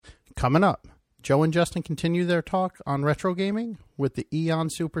Coming up, Joe and Justin continue their talk on retro gaming with the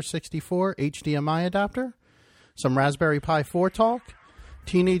Eon Super 64 HDMI adapter, some Raspberry Pi 4 talk,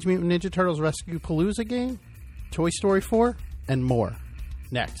 Teenage Mutant Ninja Turtles Rescue Palooza game, Toy Story 4, and more.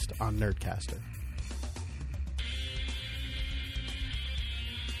 Next on Nerdcaster.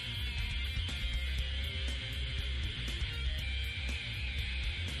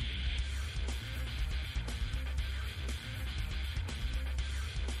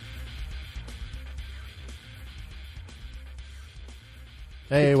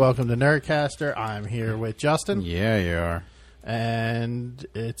 Hey, welcome to Nerdcaster. I'm here with Justin. Yeah, you are. And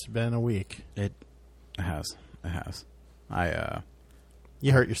it's been a week. It has. It has.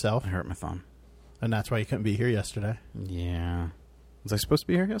 You hurt yourself. I hurt my thumb. And that's why you couldn't be here yesterday. Yeah. Was I supposed to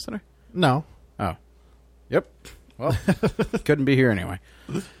be here yesterday? No. Oh. Yep. Well, couldn't be here anyway.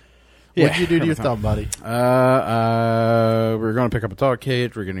 What'd you do to your thumb, buddy? We're going to pick up a dog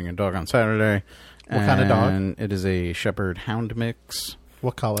cage. We're getting a dog on Saturday. What kind of dog? And it is a Shepherd Hound mix.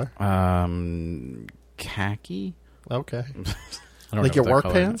 What color? Khaki. Okay. I don't like know your work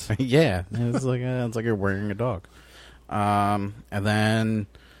pants? Yeah. It's like you're wearing a dog. And then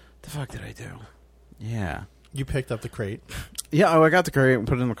the fuck did I do? Yeah. You picked up the crate. Yeah, I got the crate and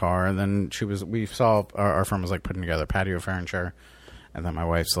put it in the car, and then we saw our friend was like putting together patio furniture, and then my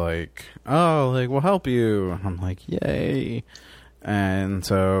wife's like, "Oh, like we'll help you." And I'm like, "Yay!" And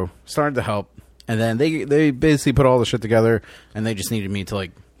so started to help, and then they basically put all the shit together, and they just needed me to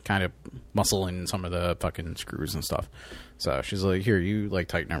like kind of muscle in some of the fucking screws and stuff. So she's like, "Here, you like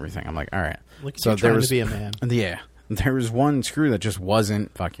tighten everything." I'm like, "All right." Look at so you trying to be a man. Yeah, there was one screw that just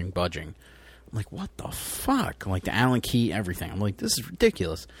wasn't fucking budging. I'm like, what the fuck? Like the Allen key, everything. I'm like, this is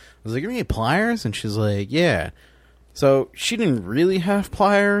ridiculous. I was like, "Give me pliers," and she's like, "Yeah." So she didn't really have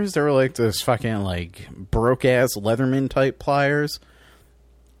pliers. They were like this fucking like broke ass Leatherman type pliers.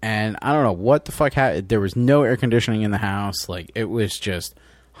 And I don't know what the fuck happened. There was no air conditioning in the house. Like it was just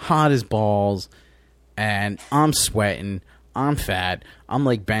hot as balls. And I'm sweating. I'm fat. I'm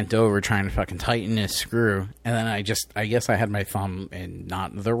like bent over trying to fucking tighten this screw. And then I guess I had my thumb in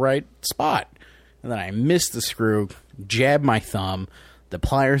not the right spot. And then I missed the screw, jab my thumb. The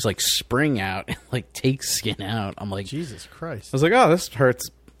pliers like spring out and like take skin out. I'm like, Jesus Christ. I was like, oh, this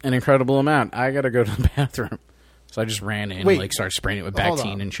hurts an incredible amount. I got to go to the bathroom. So I just ran in and like started spraying it with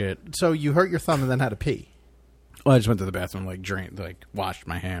Bactine and shit. So you hurt your thumb and then had to pee? Well, I just went to the bathroom, washed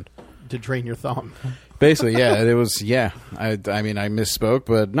my hand. To drain your thumb. Basically, yeah, it was, yeah. I mean, I misspoke,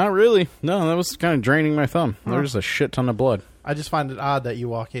 but not really. No, that was kind of draining my thumb. There was a shit ton of blood. I just find it odd that you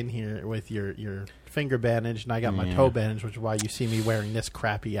walk in here with your finger bandage, and I got my toe bandage, which is why you see me wearing this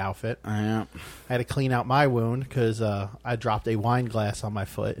crappy outfit. Yeah. I had to clean out my wound because I dropped a wine glass on my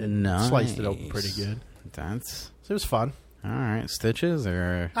foot and sliced it open pretty good. So it was fun. All right. Stitches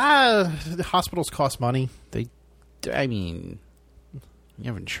or? The hospitals cost money. I mean, you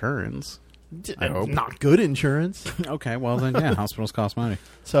have insurance. I hope. Not good insurance. Okay, well then, yeah, hospitals cost money.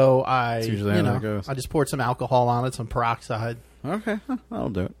 So That's usually how that goes. I just poured some alcohol on it, some peroxide. Okay, that'll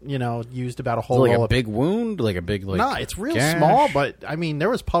do it. Used about a whole like roll a big wound, like a big No, it's real gash? small, but I mean, there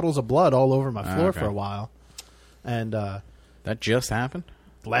was puddles of blood all over my floor for a while, and that just happened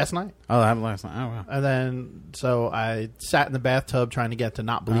last night. Oh, that happened last night. Oh wow! And then so I sat in the bathtub trying to get to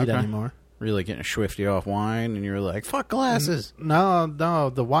not bleed anymore. Really getting a Swifty off wine, and you were like, "Fuck glasses." No,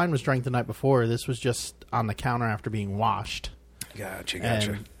 the wine was drank the night before. This was just on the counter after being washed. Gotcha.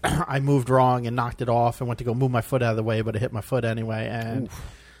 And I moved wrong and knocked it off and went to go move my foot out of the way, but it hit my foot anyway, and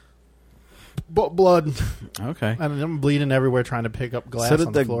blood. Okay. And I'm bleeding everywhere trying to pick up glass on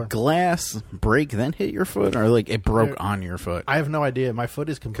the floor. So did the glass break then hit your foot, or like it broke on your foot? I have no idea. My foot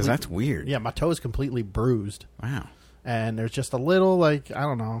is completely... Because that's weird. Yeah, my toe is completely bruised. Wow. And there's just a little, I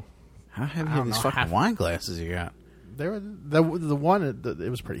don't know. How heavy are these fucking wine glasses you got? They were the one. It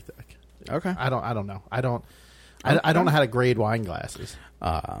was pretty thick. Okay. I don't know. I don't know how to grade wine glasses.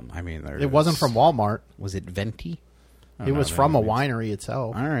 I mean, it wasn't from Walmart. Was it Venti? It was from a winery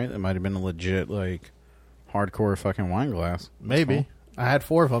itself. All right, it might have been a legit hardcore fucking wine glass. Maybe. Cool. I had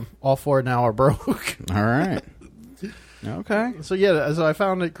 4 of them. All 4 now are broke. All right. Okay. So I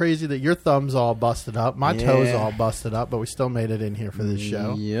found it crazy that your thumb's all busted up, my toe's all busted up, but we still made it in here for this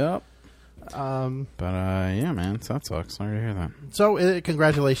show. Yep. Yeah, man, that sucks. Sorry to hear that. So,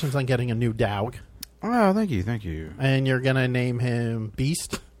 congratulations on getting a new dog. Oh, thank you. And you're gonna name him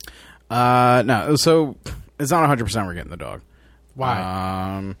Beast? No. So it's not 100% we're getting the dog.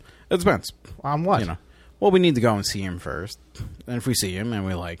 Why? It depends on what. Well, we need to go and see him first. And if we see him and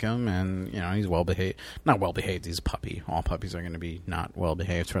we like him, and he's well behaved, not well behaved. He's a puppy. All puppies are going to be not well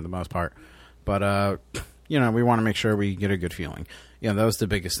behaved for the most part. But we want to make sure we get a good feeling. Yeah, that was the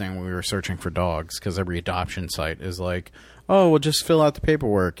biggest thing when we were searching for dogs, because every adoption site is like, oh, well, just fill out the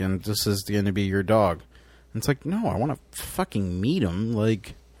paperwork, and this is going to be your dog. And it's like, no, I want to fucking meet him.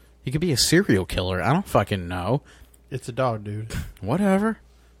 Like, he could be a serial killer. I don't fucking know. It's a dog, dude. Whatever.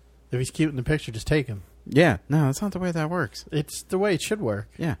 If he's cute in the picture, just take him. Yeah, no, that's not the way that works. It's the way it should work.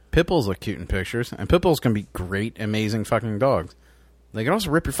 Yeah, pit bulls look cute in pictures, and pit bulls can be great, amazing fucking dogs. They can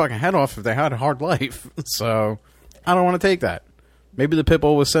also rip your fucking head off if they had a hard life. So, I don't want to take that. Maybe the pit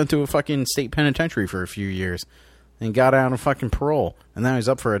bull was sent to a fucking state penitentiary for a few years and got out on fucking parole. And now he's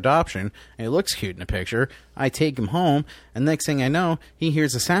up for adoption, and he looks cute in a picture. I take him home, and next thing I know, he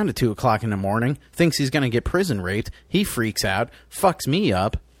hears a sound at 2 o'clock in the morning, thinks he's going to get prison raped. He freaks out, fucks me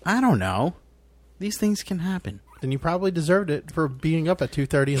up. I don't know. These things can happen. Then you probably deserved it for being up at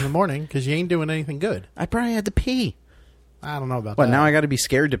 2:30 in the morning because you ain't doing anything good. I probably had to pee. I don't know about What, that. now I got to be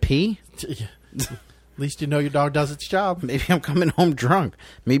scared to pee? At least you know your dog does its job. Maybe I'm coming home drunk.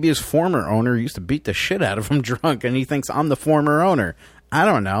 Maybe his former owner used to beat the shit out of him drunk, and he thinks I'm the former owner. I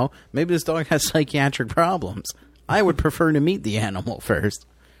don't know. Maybe this dog has psychiatric problems. I would prefer to meet the animal first.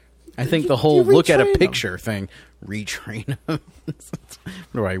 I think the whole look at a picture thing, retrain him.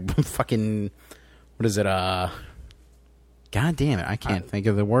 What do I fucking... What is it? God damn it. I can't think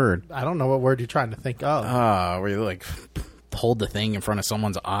of the word. I don't know what word you're trying to think of. Where you like hold the thing in front of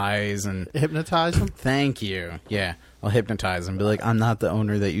someone's eyes and Hypnotize them? thank you. Yeah, I'll hypnotize them. Be like, I'm not the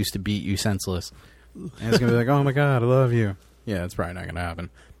owner that used to beat you senseless. And it's gonna be like, oh my god, I love you. Yeah, it's probably not gonna happen.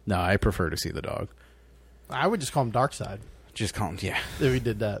 No, I prefer to see the dog. I would just call him Darkseid Just call him, yeah. if he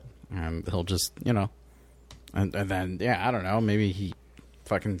did that. And he'll just, and then, yeah, I don't know. Maybe he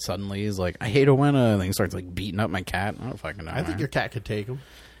fucking suddenly is like, I hate Owena, and then he starts like beating up my cat. I don't fucking know. I think your cat could take him.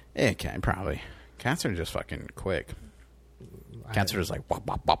 Yeah, it can, probably. Cats are just fucking quick. Cats are just like, wop,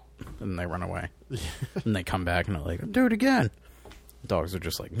 wop, wop, and they run away. And they come back and they're like, do it again. Dogs are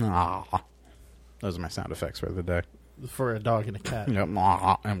just like, nah. Those are my sound effects for the day. For a dog and a cat. Yep,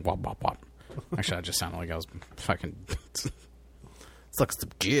 nah, and wop, wop, wop. Actually, I just sounded like I was fucking... sucks the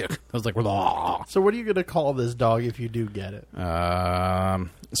dick. I was like, nah. So what are you going to call this dog if you do get it?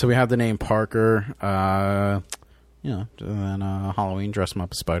 So we have the name Parker. And then Halloween, dress him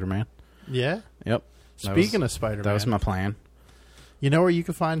up as Spider-Man. Yeah? Yep. Speaking of Spider-Man. That was my plan. You know where you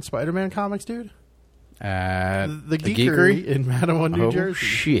can find Spider-Man comics, dude? The Geekery in Mattawa, New Jersey.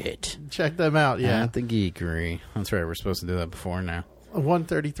 Shit. Check them out, yeah. At the Geekery. That's right. We're supposed to do that before now.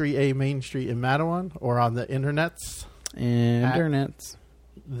 133A Main Street in Mattawa, or on the internets. Internets.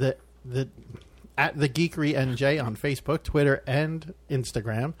 At the Geekery NJ on Facebook, Twitter, and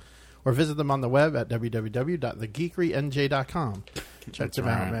Instagram. Or visit them on the web at www.thegeekerynj.com. Check them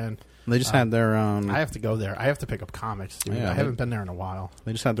out, man. They just had their... I have to go there. I have to pick up comics, dude. Yeah, I haven't been there in a while.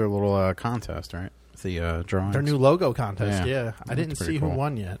 They just had their little contest, right? The drawings. Their new logo contest, yeah. I That's didn't see cool. who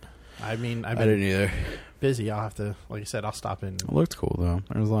won yet. I mean, I've I been didn't either. busy. I'll have to, like I said, I'll stop in. It looked cool, though.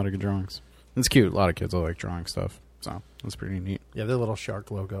 There was a lot of good drawings. It's cute. A lot of kids like drawing stuff. So, that's pretty neat. Yeah, their little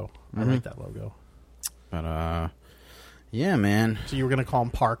shark logo. I like that logo. But, yeah, man. So you were going to call him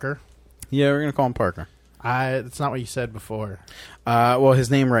Parker? Yeah, we're going to call him Parker. That's not what you said before. Well,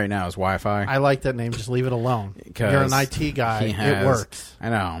 his name right now is Wi-Fi. I like that name. Just leave it alone. You're an IT guy. It works. I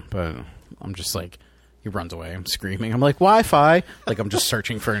know, but I'm just like, he runs away. I'm screaming. I'm like, Wi-Fi. Like, I'm just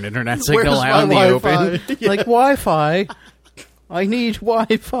searching for an internet signal out in the open. Yeah. Like, Wi-Fi. I need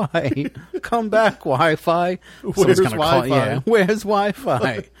Wi-Fi. Come back, Wi-Fi. Where's Wi-Fi? Yeah, where's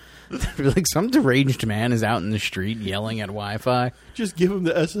Wi-Fi? Like, some deranged man is out in the street yelling at Wi-Fi. Just give him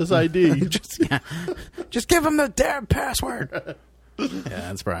the SSID. Just give him the damn password. Yeah,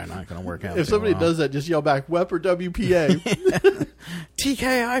 that's probably not going to work out. If somebody does that, just yell back, WEP or WPA.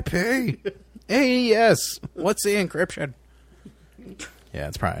 TKIP. AES. What's the encryption? Yeah,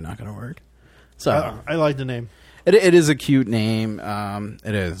 it's probably not going to work. So I like the name. It is a cute name.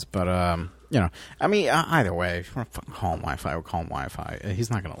 It is, but I mean, either way, if you want to call him Wi-Fi, we'll call him Wi-Fi.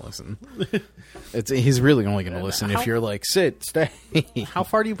 He's not going to listen. He's really only going to listen if you're like, sit, stay. How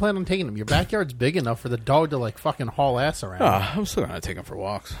far do you plan on taking him? Your backyard's big enough for the dog to like fucking haul ass around. I'm still going to take him for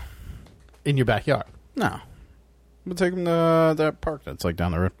walks. In your backyard? No. We'll take him to that park that's like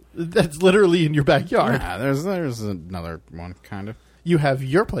down the road. That's literally in your backyard. Nah, there's another one, kind of. You have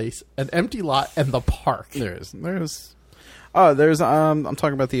your place, an empty lot, and the park. There's I'm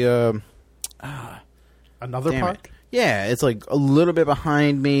talking about the another park? Yeah, it's like a little bit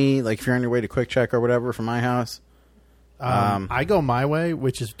behind me, like if you're on your way to Quick Check or whatever from my house. I go my way,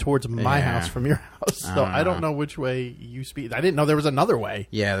 which is towards my house from your house. So I don't know which way you speak. I didn't know there was another way.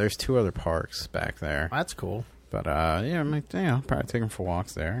 Yeah, there's two other parks back there. That's cool. But yeah, probably take him for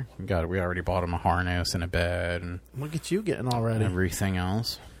walks there. We already bought him a harness and a bed and Look at you getting all ready. everything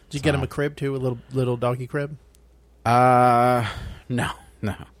else. Did you get him a crib too, a little doggy crib? No.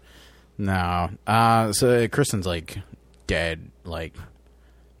 So Kristen's like dead. Like,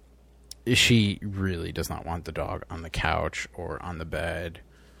 she really does not want the dog on the couch or on the bed.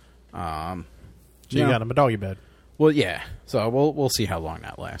 So you got him a doggy bed. Well, yeah. So we'll see how long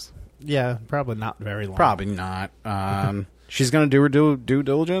that lasts. Yeah, probably not very long. Probably not. She's going to do her due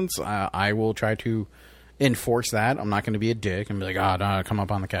diligence. I will try to enforce that. I'm not going to be a dick and be like, oh, no, come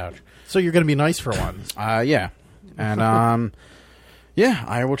up on the couch. So you're going to be nice for once. Yeah. And, yeah,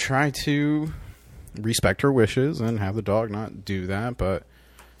 I will try to respect her wishes and have the dog not do that. But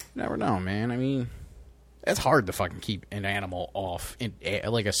you never know, man. I mean, it's hard to fucking keep an animal off in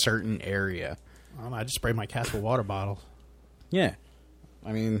like a certain area. I don't know, I just spray my cats with water bottles. Yeah.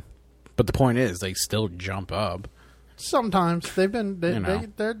 I mean, but the point is, they still jump up. Sometimes they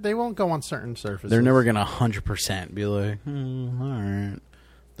won't go on certain surfaces. They're never gonna 100% be like, all right.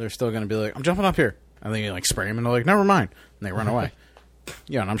 They're still gonna be like, I'm jumping up here, and then you like spray them, and they're like, never mind, and they run away.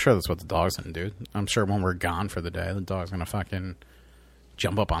 Yeah, and I'm sure that's what the dog's gonna do. I'm sure when we're gone for the day, the dog's gonna fucking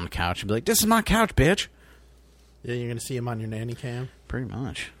jump up on the couch and be like, this is my couch, bitch. Yeah, you're gonna see him on your nanny cam. Pretty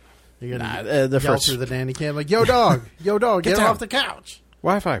much. You're gonna yell through the nanny cam like, yo dog, get off the couch.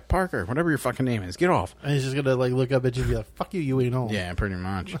 Wi-Fi, Parker, whatever your fucking name is, get off. And he's just gonna like look up at you and be like, fuck you, you ain't home. Yeah, pretty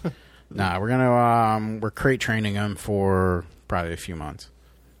much. We're crate training him for probably a few months.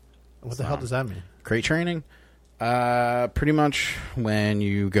 What the hell does that mean? Crate training? Pretty much when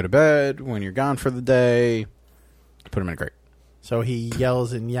you go to bed, when you're gone for the day, put him in a crate. So he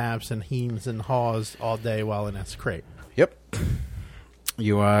yells and yaps and heaves and haws all day while in his crate. Yep.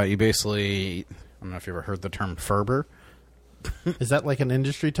 You basically, I don't know if you ever heard the term Ferber. Is that like an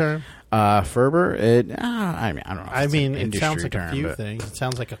industry term? Ferber? I mean, I don't know. I mean, it sounds like a few things. It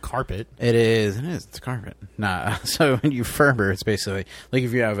sounds like a carpet. It is. It's a carpet. Nah. So when you Ferber, it's basically like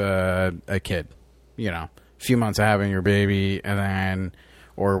if you have a kid, a few months of having your baby, and then,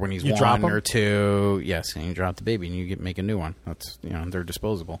 or when he's 1 or 2, yes, and you drop the baby and you make a new one. That's they're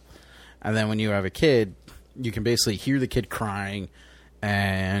disposable. And then when you have a kid, you can basically hear the kid crying.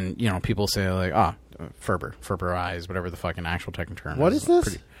 And, people say, like, Ferber eyes, whatever the fucking actual technical term is. What is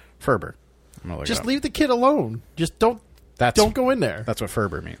this? Ferber. Just leave the kid alone. Just don't go in there. That's what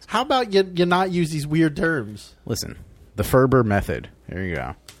Ferber means. How about you not use these weird terms? Listen, the Ferber method. There you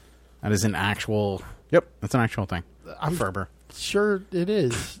go. That is an actual... Yep, that's an actual thing. I'm Ferber. Sure it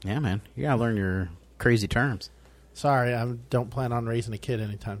is. Yeah, man. You gotta learn your crazy terms. Sorry, I don't plan on raising a kid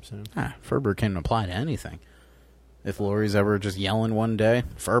anytime soon. Ferber can apply to anything. If Lori's ever just yelling one day,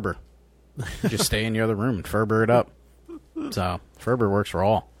 Ferber. Just stay in the other room and Ferber it up. So, Ferber works for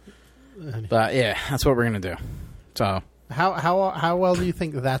all. But, yeah, that's what we're going to do. So, how well do you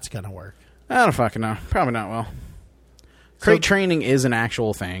think that's going to work? I don't fucking know. Probably not well. Crate training is an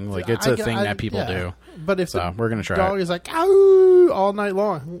actual thing. Like, it's a thing that people do. But if we're going to try dog is like, ow, all night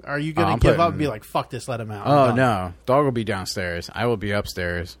long, are you going to give up and be like, fuck this, let him out? Oh, no. Dog will be downstairs. I will be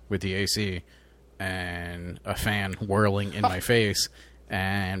upstairs with the AC. And a fan whirling in my face,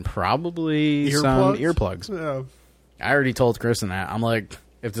 and probably some earplugs. Yeah. I already told Kristen that. I'm like,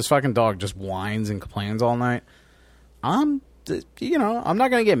 if this fucking dog just whines and complains all night, I'm not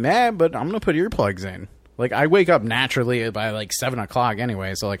going to get mad, but I'm going to put earplugs in. Like, I wake up naturally by like 7 o'clock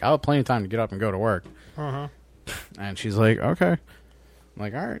anyway, so like I'll have plenty of time to get up and go to work. Uh-huh. And she's like, okay. I'm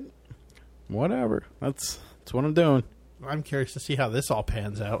like, all right, whatever. That's what I'm doing. I'm curious to see how this all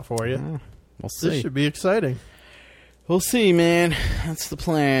pans out for you. We'll see. This should be exciting. We'll see, man. That's the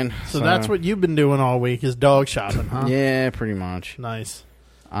plan. So that's what you've been doing all week is dog shopping, huh? Yeah, pretty much. Nice.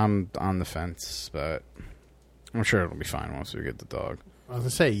 I'm on the fence, but I'm sure it'll be fine once we get the dog. I was going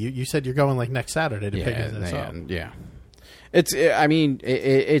to say, you said you're going like next Saturday to pick this up. Yeah.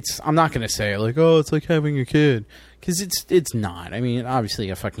 I'm not going to say like, oh, it's like having a kid. Because it's not. I mean,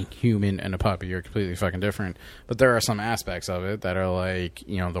 obviously a fucking human and a puppy are completely fucking different. But there are some aspects of it that are like,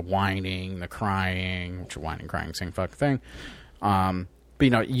 the whining, the crying, which whining, crying, same fucking thing.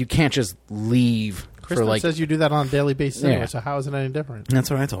 But, you can't just leave Kristen for like... says you do that on a daily basis anyway, so how is it any different? That's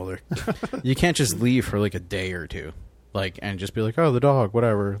what I told her. You can't just leave for like a day or two. Like, and just be like, oh, the dog,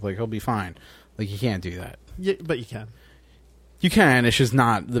 whatever. Like, he'll be fine. Like, you can't do that. Yeah, but you can. You can. It's just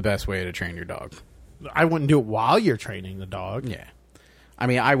not the best way to train your dog. I wouldn't do it while you're training the dog. Yeah. I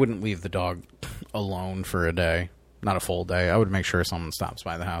mean, I wouldn't leave the dog alone for a day. Not a full day. I would make sure someone stops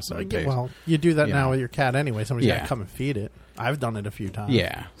by the house. Well, you do that now with your cat anyway. Somebody's got to come and feed it. I've done it a few times.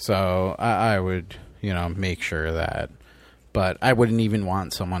 Yeah. So I would, make sure that But I wouldn't even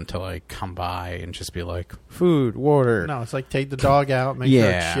want someone to like come by and just be like, food, water. No, it's like take the dog out, make sure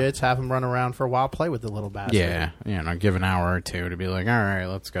it shits, have him run around for a while, play with the little bastard. Yeah, give an hour or two to be like, all right,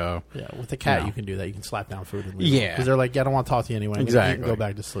 let's go. Yeah, with the cat, you can do that. You can slap down food and leave. Yeah. Because they're like, I don't want to talk to you anyway. I'm gonna eat and go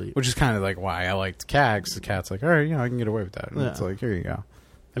back to sleep. Which is kind of like why I liked cat, because the cat's like, all right, I can get away with that. And it's like, here you go.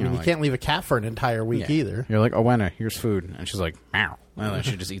 I mean, you can't leave a cat for an entire week either. You're like, Owena, here's food. And she's like, meow. And then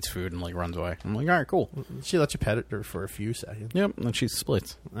she just eats food and like runs away. I'm like, all right, cool. She lets you pet her for a few seconds. Yep, and then she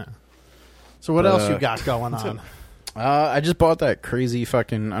splits. Yeah. So what else you got going on? I just bought that crazy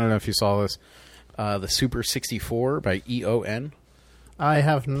fucking, I don't know if you saw this, the Super 64 by EON. I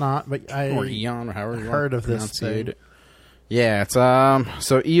have not, but or Eon, or however you heard of this thing. It. Yeah, it's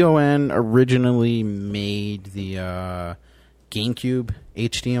so EON originally made the GameCube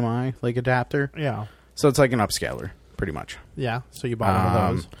HDMI like adapter. Yeah. So it's like an upscaler, pretty much. Yeah. So you bought one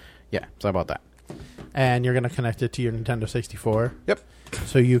of those. Yeah. So I bought that. And you're going to connect it to your Nintendo 64. Yep.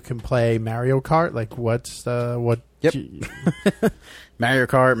 So you can play Mario Kart. Like what's what? Yep. Mario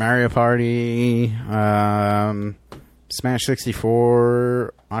Kart, Mario Party, Smash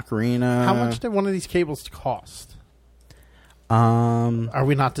 64, Ocarina. How much did one of these cables cost? Are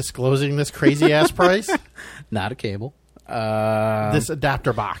we not disclosing this crazy ass price? Not a cable. This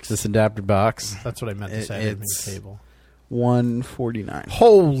adapter box. This adapter box. That's what I meant to say. It's cable. $149.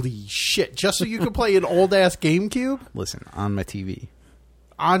 Holy shit! Just so you can play an old ass GameCube. Listen, on my TV.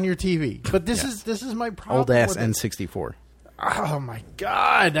 On your TV. But this is my problem. Old ass N64. Oh my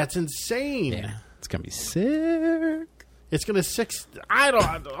god, that's insane. Yeah, it's gonna be sick. It's gonna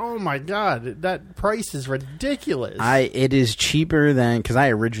oh my god, that price is ridiculous. It is cheaper than, because I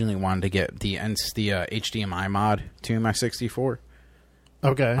originally wanted to get the HDMI mod to my 64.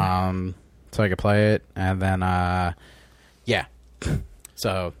 Okay. So I could play it, and then yeah.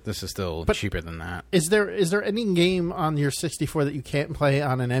 So this is still cheaper than that. Is there any game on your 64 that you can't play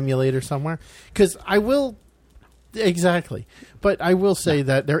on an emulator somewhere? Because I will, exactly. But I will say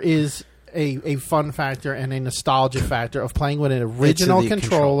that there is a fun factor and a nostalgia factor of playing with an original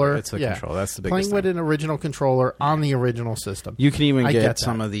controller. It's the controller. That's the biggest playing thing. with an original controller on the original system. You can even get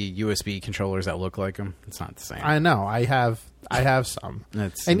some of the USB controllers that look like them. It's not the same. I know. I have some.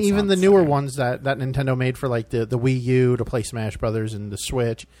 It's even the newer ones that Nintendo made for like the Wii U to play Smash Brothers and the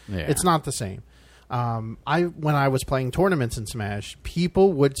Switch, it's not the same. When I was playing tournaments in Smash,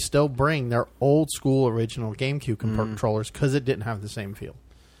 people would still bring their old school original GameCube controllers because it didn't have the same feel.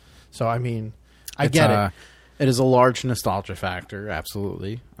 So I mean, I get it. It is a large nostalgia factor,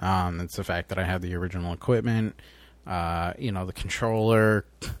 absolutely. It's the fact that I have the original equipment, the controller.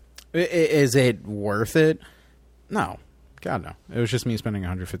 Is it worth it? No. God, no. It was just me spending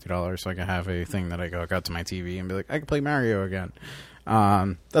 $150 so I could have a thing that I go out to my TV and be like, I can play Mario again.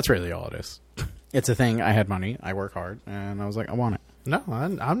 That's really all it is. It's a thing. I had money. I work hard. And I was like, I want it. No,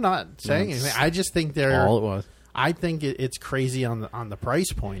 I'm not saying anything. I just think all it was. I think it's crazy on the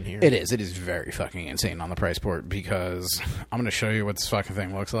price point here. It is. It is very fucking insane on the price point, because I'm going to show you what this fucking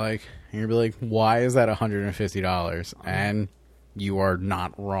thing looks like. And you'll be like, why is that $150? And you are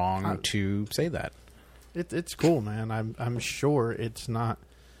not wrong to say that. It's cool, man. I'm sure it's not.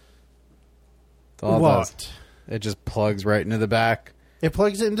 What? It just plugs right into the back. It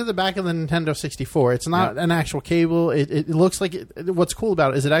plugs into the back of the Nintendo 64. It's not an actual cable. It looks like what's cool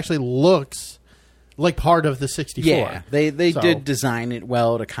about it is it actually looks like part of the 64. Yeah, they did design it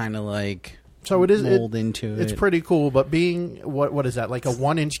well to kind of like mold into it. It's pretty cool, but being what is that, like a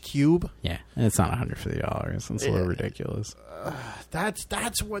 1-inch cube? Yeah, it's not $150. It's a little ridiculous.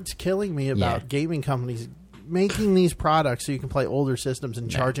 That's what's killing me about gaming companies making these products so you can play older systems and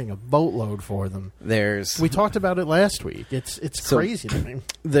charging a boatload for them. We talked about it last week. It's crazy to me.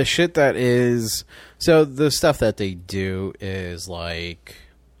 The shit that is the stuff that they do is like,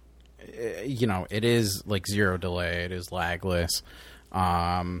 it is like zero delay. It is lagless.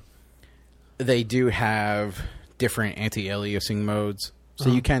 They do have different anti-aliasing modes, so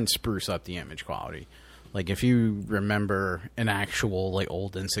you can spruce up the image quality. Like if you remember an actual like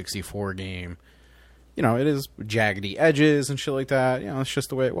old N64 game, it is jaggedy edges and shit like that. It's just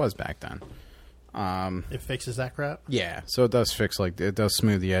the way it was back then. It fixes that crap? Yeah, so it does fix, like, it does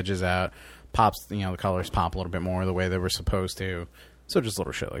smooth the edges out, pops, the colors pop a little bit more the way they were supposed to. So just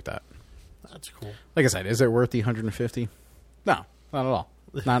little shit like that. That's cool. Like I said, is it worth the $150? No, not at all.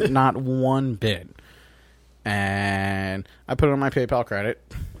 Not one bit. And I put it on my PayPal credit.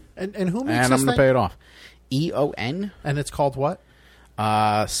 And who makes this And I'm going to pay it off. EON. And it's called what?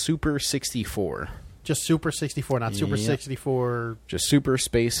 Super 64. Just Super 64, not Super 64. Just Super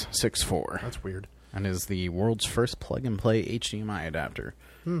Space 64. That's weird. and is the world's first plug-and-play HDMI adapter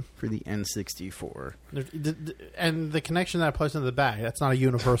for the N64. And the connection that plugs into the back, that's not a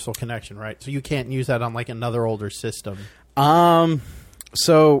universal connection, right? So you can't use that on like another older system.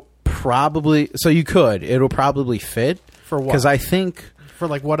 So probably, so you could. It'll probably fit. For what? Because I think... For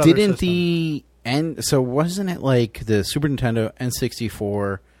like what other Didn't system? so wasn't it like the Super Nintendo,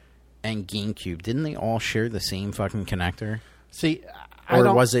 N64, and GameCube? Didn't they all share the same fucking connector? See,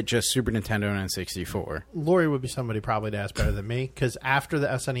 or was it just Super Nintendo and N64? Lori would be somebody probably to ask better than me, because after the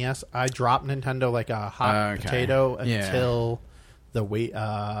SNES, I dropped Nintendo like a hot potato until the Wii.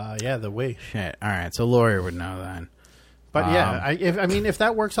 The Wii. Shit. All right, so Lori would know that. But if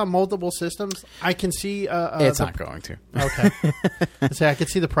that works on multiple systems, I can see. It's not going to. Okay. So I can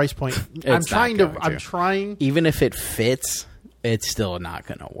see the price point. I'm trying. Even if it fits, it's still not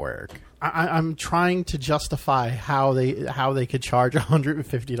going to work. I'm trying to justify how they could charge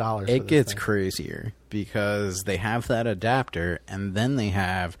 $150. It gets crazier because they have that adapter, and then they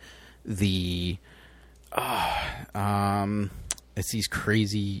have the it's these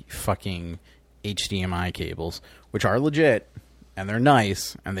crazy fucking HDMI cables, which are legit and they're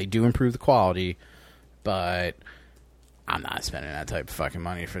nice and they do improve the quality, but I'm not spending that type of fucking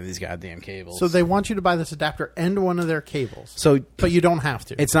money for these goddamn cables. So they want you to buy this adapter and one of their cables. So, but you don't have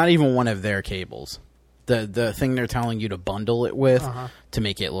to. It's not even one of their cables. The thing they're telling you to bundle it with to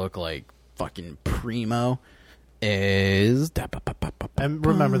make it look like fucking primo is... And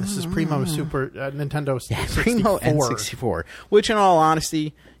remember, this is Primo Super Nintendo 64. Primo N64. Which, in all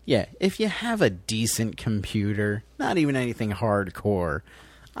honesty, yeah, if you have a decent computer, not even anything hardcore,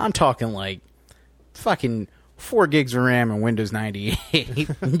 I'm talking like fucking 4 gigs of RAM and Windows 98,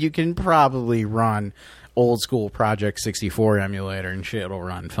 you can probably run old school Project 64 emulator and shit will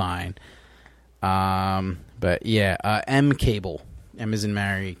run fine. But yeah, M cable. M as in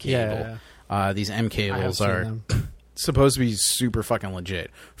Mary cable. Yeah. These M cables are supposed to be super fucking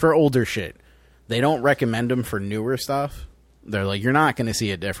legit for older shit. They don't recommend them for newer stuff. They're like, you're not going to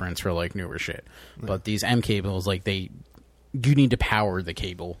see a difference for like newer shit. Yeah. But these M cables, like you need to power the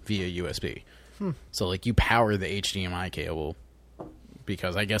cable via USB. So like you power the HDMI cable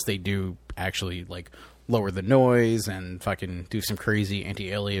because I guess they do actually like lower the noise and fucking do some crazy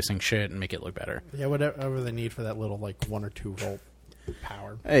anti-aliasing shit and make it look better. Yeah, whatever they need for that little like 1 or 2 volt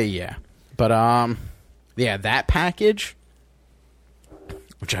power. Yeah. But yeah, that package,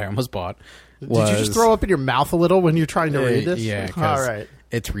 which I almost bought. Did you just throw up in your mouth a little when you're trying to read this? Yeah. All right.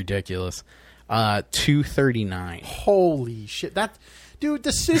 It's ridiculous. $239. Holy shit! Dude,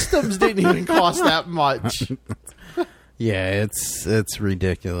 the systems didn't even cost that much. Yeah, it's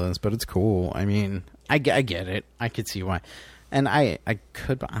ridiculous, but it's cool. I mean, I get it. I could see why, and I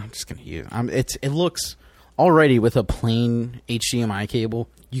could, but I'm just gonna use it. It looks already with a plain HDMI cable.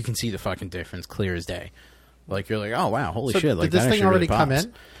 You can see the fucking difference clear as day. Like you're like, oh wow, holy shit! Like did this thing already come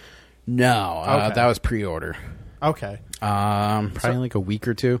in? No, that was pre-order. Okay, probably like a week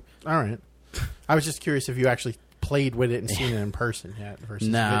or two. All right. I was just curious if you actually played with it and seen it in person yet versus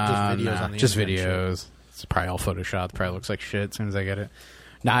just videos on the just videos. It's probably all photoshopped. Probably looks like shit as soon as I get it.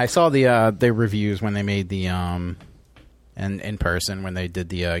 Nah, I saw the reviews when they made the and in person when they did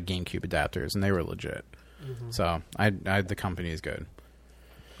the GameCube adapters, and they were legit. Mm-hmm. So the company is good.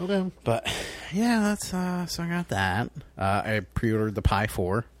 Okay, but yeah, that's so I got that. I pre-ordered the Pi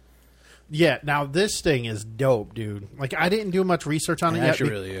 4. Yeah, now this thing is dope, dude. Like, I didn't do much research on it yet. It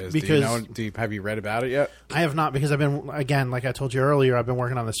really is. Because have you read about it yet? I have not, because I've been, again, like I told you earlier, I've been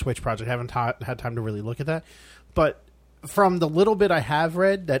working on the Switch project. I haven't had time to really look at that. But from the little bit I have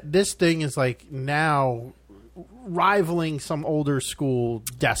read, that this thing is, like, now rivaling some older school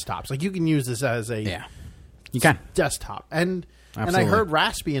desktops. Like, you can use this as a desktop. And I heard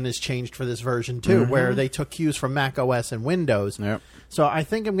Raspbian has changed for this version, too, where they took cues from Mac OS and Windows. Yep. So I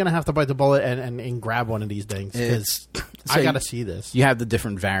think I'm going to have to bite the bullet and grab one of these things because I got to see this. You have the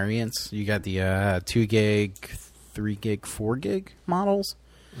different variants. You got the 2 gig, 3 gig, 4 gig models.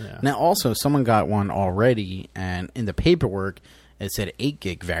 Yeah. Now, also, someone got one already, and in the paperwork, it said 8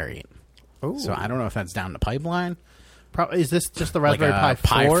 gig variant. Ooh. So I don't know if that's down the pipeline. Is this just the Raspberry Pi 4?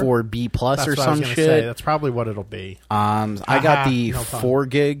 Pi 4B Plus or some shit? Say. That's probably what it'll be. I got the 4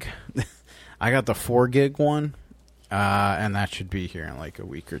 gig. I got the 4 gig one. And that should be here in like a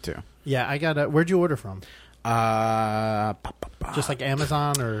week or two. Yeah, I got where'd you order from? Just like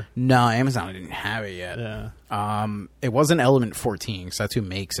Amazon or? No, Amazon didn't have it yet. Yeah. It wasn't Element 14, because that's who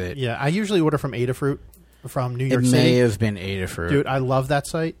makes it. Yeah, I usually order from Adafruit from New York City. It may have been Adafruit. Dude, I love that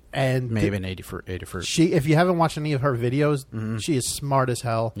site. And may have been Adafruit. If you haven't watched any of her videos, she is smart as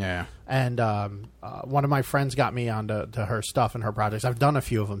hell. Yeah. And one of my friends got me onto her stuff and her projects. I've done a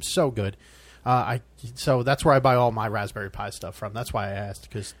few of them. So good. So that's where I buy all my Raspberry Pi stuff from. That's why I asked,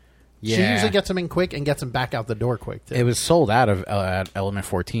 because she usually gets them in quick and gets them back out the door quick, too. It was sold out of at Element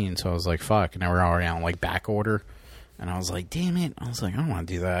 14, so I was like, fuck. And now we're already on, like, back order. And I was like, damn it. I was like, I don't want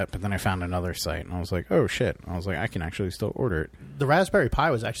to do that. But then I found another site, and I was like, oh, shit. I was like, I can actually still order it. The Raspberry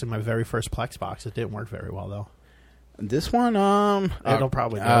Pi was actually my very first Plex box. It didn't work very well, though. This one, it'll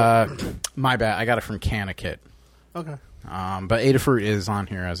probably do. my bad. I got it from CanaKit. Okay. But Adafruit is on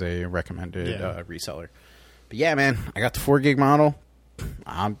here as a recommended reseller. But yeah, man, I got the 4 gig model.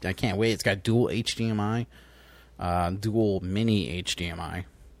 I can't wait. It's got dual HDMI, dual mini HDMI,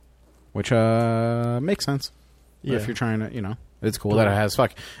 which makes sense. Yeah. If you're trying to, it's cool that it has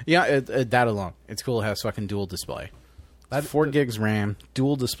that alone. It's cool it has fucking dual display. 4 gigs RAM,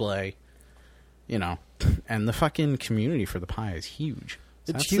 dual display, and the fucking community for the Pi is huge.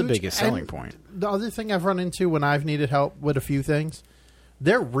 That's huge. The biggest selling point. The other thing I've run into when I've needed help with a few things,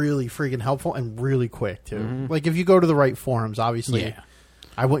 they're really freaking helpful and really quick, too. Mm-hmm. Like, if you go to the right forums, obviously,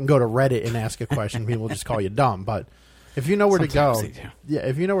 I wouldn't go to Reddit and ask a question. People just call you dumb. But if you know where Sometimes to go,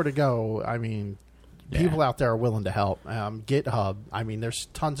 if you know where to go, I mean, people out there are willing to help. GitHub, I mean, there's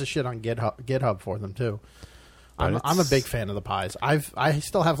tons of shit on GitHub for them, too. I'm a big fan of the Pis. I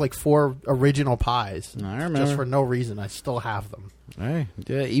still have like 4 original Pis. I remember. Just for no reason. I still have them. Hey,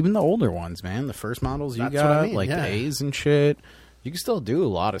 yeah, even the older ones, man. The first models you got, the A's and shit. You can still do a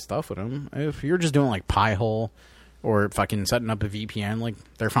lot of stuff with them. If you're just doing like Pi-hole or fucking setting up a VPN, like,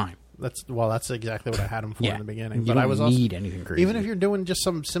 they're fine. That's exactly what I had them for in the beginning. But I was also need anything crazy. Even if you're doing just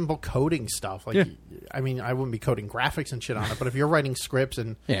some simple coding stuff, like I mean, I wouldn't be coding graphics and shit on it, but if you're writing scripts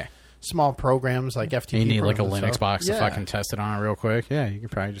and small programs like FTP, you need like a Linux box to fucking test it on it real quick. Yeah, you can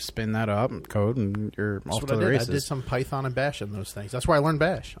probably just spin that up and code, and you're off to the races. I did some Python and Bash in those things. That's where I learned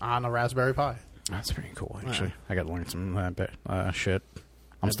Bash on a Raspberry Pi. That's pretty cool, actually. I got to learn some shit.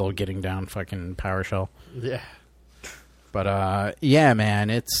 I'm still getting down fucking PowerShell. Yeah. But, yeah, man,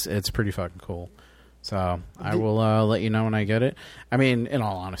 it's pretty fucking cool. So, I will let you know when I get it. I mean, in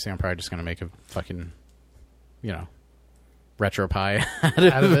all honesty, I'm probably just going to make a fucking, retro Pi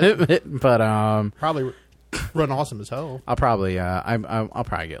out of it. But, probably run awesome as hell. I'll probably, I'll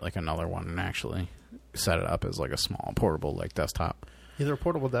probably get, like, another one and actually set it up as, like, a small portable, like, desktop. Either a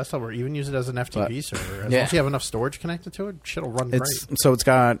portable desktop or even use it as an FTP server. As long as you have enough storage connected to it, shit'll run great. So it's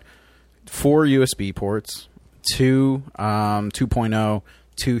got 4 USB ports, 2 2.0,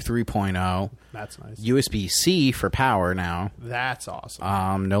 2 3.0. That's nice. USB-C for power now. That's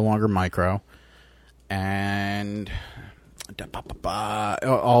awesome. No longer micro. And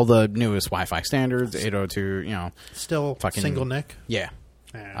all the newest Wi-Fi standards, 802, Still fucking single NIC? Yeah.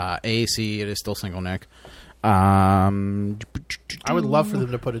 AAC, it is still single NIC. I would love for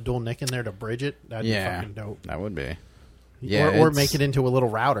them to put a dual NIC in there to bridge it. That'd be fucking dope. That would be. Yeah, or make it into a little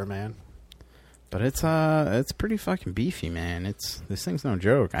router, man. But it's pretty fucking beefy, man. This thing's no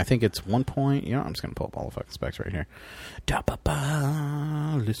joke. I think it's 1 point. I'm just gonna pull up all the fucking specs right here.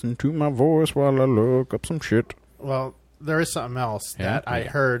 Listen to my voice while I look up some shit. Well, there is something else that I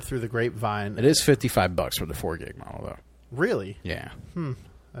heard through the grapevine. It is $55 for the 4 gig model, though. Really? Yeah.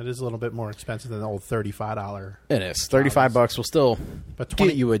 That is a little bit more expensive than the old $35. It is. $35 will still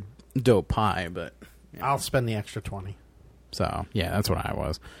get you a dope Pi, but I'll spend the extra $20. So yeah, that's what I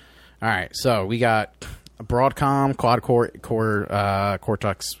was. All right, so we got a Broadcom quad-core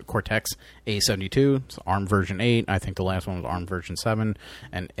Cortex A72. It's ARM version 8. I think the last one was ARM version 7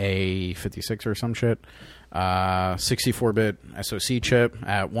 and A56 or some shit. 64-bit SoC chip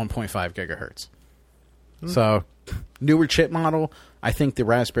at 1.5 gigahertz. So newer chip model. I think the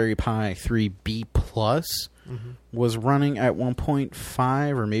Raspberry Pi 3B Plus was running at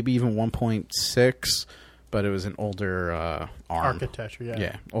 1.5 or maybe even 1.6. But it was an older ARM architecture,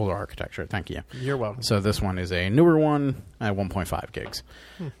 yeah, older architecture. Thank you. You're welcome. So this one is a newer one at 1.5 gigs,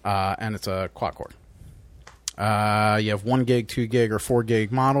 and it's a quad core. You have 1 gig, 2 gig, or 4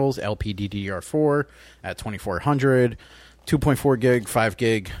 gig models. LPDDR4 at 2400, 2.4 gig, 5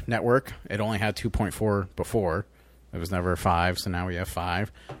 gig network. It only had 2.4 before. It was never 5, so now we have 5.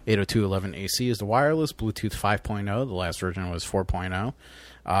 802.11ac is the wireless. Bluetooth 5.0. The last version was 4.0.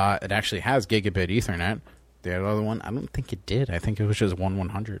 It actually has gigabit Ethernet. The other one, I don't think it did. I think it was just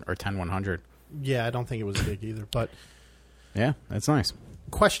 1.100 or 10.100. Yeah, I don't think it was big either. But yeah, that's nice.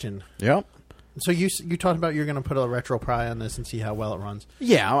 Question. Yep. So you talked about you're going to put a retro Pi on this and see how well it runs.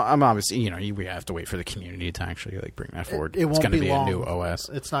 Yeah, I'm obviously, we have to wait for the community to actually like bring that forward. It won't it's going to be long. A new OS.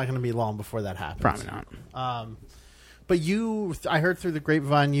 It's not going to be long before that happens. Probably not. But I heard through the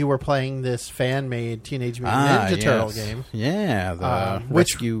grapevine you were playing this fan-made Teenage Mutant Ninja Turtle game. Yeah, the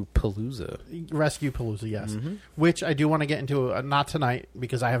Rescue Palooza. Rescue Palooza, yes. Mm-hmm. Which I do want to get into, not tonight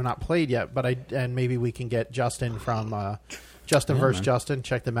because I have not played yet, but and maybe we can get Justin from Justin vs. Justin.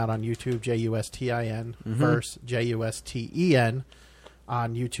 Check them out on YouTube, Justin versus Justen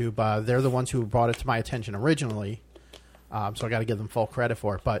on YouTube. They're the ones who brought it to my attention originally, so I got to give them full credit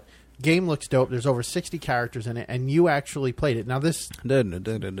for it. But game looks dope. There's over 60 characters in it, and you actually played it. Now this... I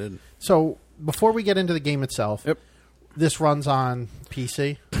did. So, before we get into the game itself, Yep. This runs on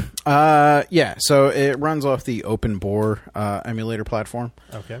PC? Yeah, so it runs off the OpenBore emulator platform.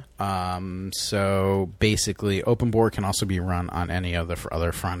 Okay. So basically, OpenBore can also be run on any other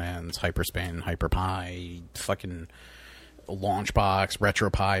front ends, Hyperspin, HyperPie, fucking Launchbox,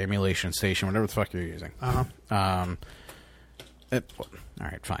 RetroPie, Emulation Station, whatever the fuck you're using. Uh-huh. All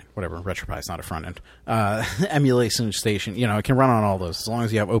right, fine, whatever. RetroPie is not a front end. Emulation Station, it can run on all those as long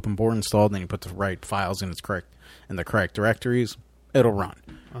as you have OpenBore installed and then you put the right files in the correct directories. It'll run,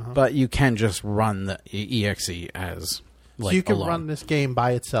 but you can just run the exe as so you can alone. run this game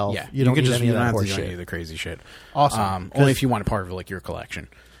by itself. Yeah, you don't can need just any of that have horse to do shit. any of the crazy shit. Awesome. Only if you want a part of your collection.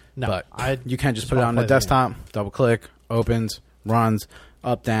 No, but you can just just put it wanna on the play the desktop, double click, opens, runs,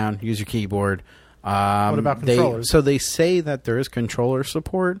 up, down, use your keyboard. What about controllers? So they say that there is controller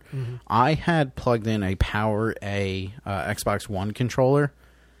support. Mm-hmm. I had plugged in a PowerA Xbox One controller,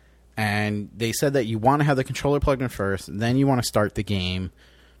 and they said that you want to have the controller plugged in first, then you want to start the game,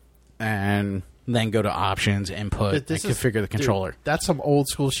 and then go to options, input, and configure the controller. Dude, that's some old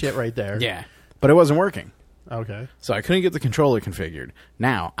school shit right there. Yeah, but it wasn't working. Okay. So I couldn't get the controller configured.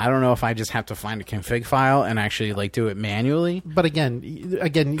 Now, I don't know if I just have to find a config file and actually do it manually. But again,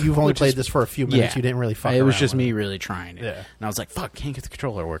 you've only played this for a few minutes. Yeah. You didn't really fuck It was around just with me really trying it. Yeah. And I was like, fuck, can't get the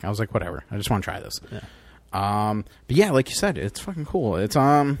controller to work. I was like, whatever. I just want to try this. Yeah. But yeah, like you said, it's fucking cool. It's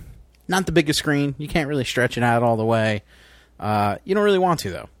not the biggest screen. You can't really stretch it out all the way. You don't really want to,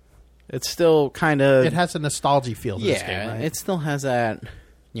 though. It's still kind of... It has a nostalgia feel to this game, Yeah, right? it still has that,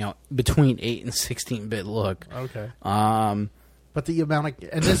 between 8 and 16-bit look. Okay. But the amount of...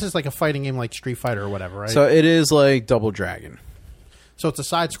 And this is like a fighting game like Street Fighter or whatever, right? So it is like Double Dragon. So it's a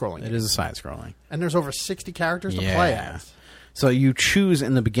side-scrolling It game. is a side-scrolling. And there's over 60 characters to play as. So you choose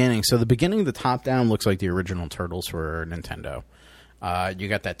in the beginning. So the beginning, the top-down looks like the original Turtles for Nintendo. You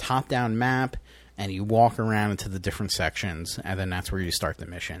got that top-down map, and you walk around into the different sections, and then that's where you start the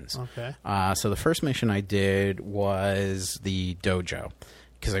missions. Okay. So the first mission I did was the dojo,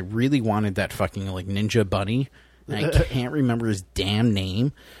 because I really wanted that fucking ninja bunny, and I can't remember his damn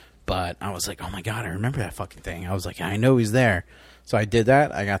name, but I was like, oh my god, I remember that fucking thing. I was like, I know he's there. So I did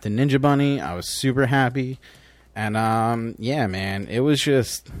that. I got the ninja bunny. I was super happy. And yeah, man, it was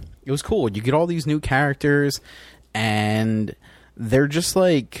cool. You get all these new characters, and they're just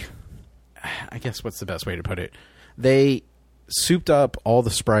like, I guess what's the best way to put it? They souped up all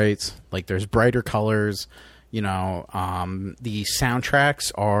the sprites. Like, there's brighter colors. The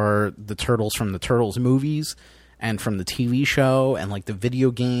soundtracks are the Turtles from the Turtles movies and from the TV show and the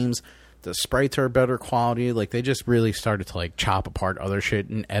video games. The sprites are better quality. They just really started to chop apart other shit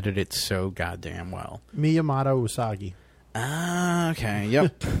and edit it so goddamn well. Miyamoto Usagi. Okay.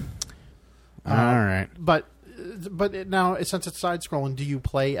 Yep. All right. But now, since it's side-scrolling, do you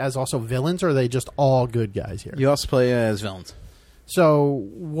play as also villains, or are they just all good guys here? You also play as villains. So,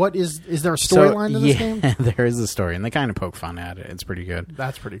 what is there a storyline to this game? Yeah, there is a story, and they kind of poke fun at it. It's pretty good.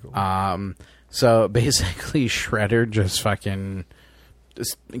 That's pretty cool. So basically, Shredder just fucking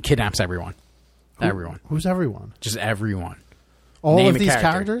kidnaps everyone. Who's everyone? Just everyone. All Name of a these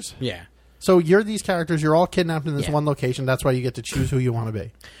character. characters? Yeah. So you're these characters. You're all kidnapped in this Yeah. one location. That's why you get to choose who you want to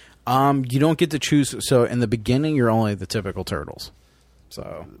be. You don't get to choose. So in the beginning, you're only the typical Turtles.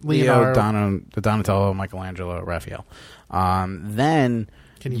 So Leonardo. Leo, Donatello, Michelangelo, Raphael. Then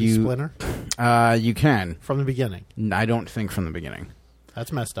Can you be Splinter you can. from the beginning? I don't think from the beginning.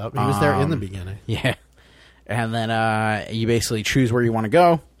 That's messed up. He was there in the beginning. Yeah. And then you basically choose where you want to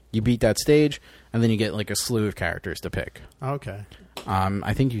go. You beat that stage, and then you get a slew of characters to pick. Okay.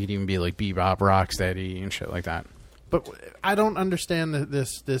 I think you could even be Bebop, Rocksteady, and shit like that. But I don't understand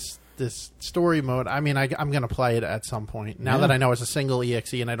this story mode. I mean, I'm going to play it at some point. Now that I know it's a single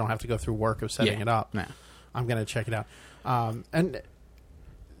EXE and I don't have to go through work of setting it up, Yeah. I'm going to check it out. And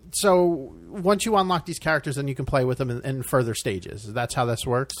so once you unlock these characters, then you can play with them in further stages. That's how this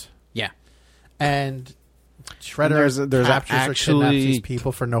works? Yeah. And Shredder there's captures or actually- kidnaps these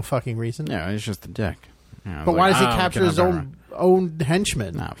people for no fucking reason? Yeah, it's just a dick. But why does he capture his own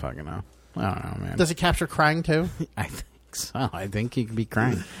henchmen? Nah, fucking no. I don't know, man. Does he capture Krang too? I think so. I think he could be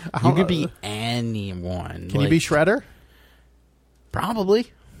Krang. You could be anyone. Can you be Shredder?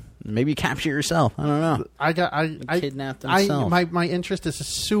 Probably. Maybe capture yourself. I don't know. I Kidnap themselves. My interest is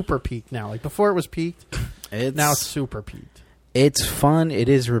super peaked now. Like before it was peaked. Now it's super peaked. It's fun. It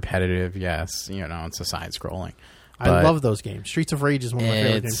is repetitive. Yes. You know, it's a side scrolling. I love those games. Streets of Rage is one of my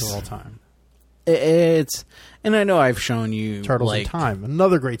favorite games of all time. And I know I've shown you Turtles in Time,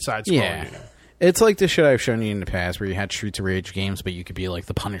 another great side scrolling game. It's like the shit I've shown you in the past where you had Streets of Rage games, but you could be like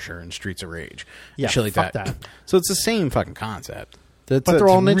the Punisher in Streets of Rage. Yeah, shit like fuck that. that. So it's the same fucking concept. But they're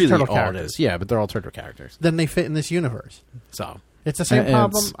all Ninja really Turtle all characters. It is. Yeah, but they're all turtle characters. Then they fit in this universe. So it's the same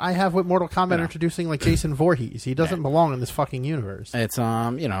problem I have with Mortal Kombat introducing like Jason Voorhees. He doesn't belong in this fucking universe. It's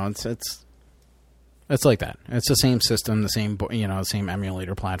it's like that. It's the same system, the same same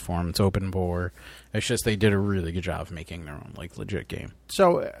emulator platform. It's open bore. It's just they did a really good job of making their own like legit game.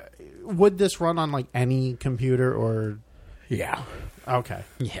 So, would this run on like any computer or? Yeah. Okay.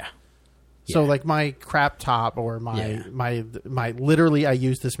 Yeah. So like my crap top or my literally I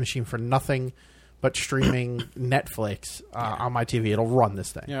use this machine for nothing but streaming Netflix on my TV. It'll run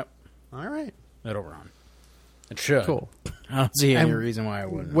this thing. Yep. All right. It'll run. It should. Cool. I don't see any reason why I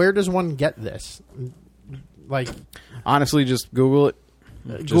wouldn't. Where does one get this? Like, honestly, just Google it.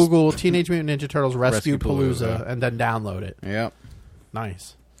 Google Teenage Mutant Ninja Turtles Rescue Palooza and then download it. Yep.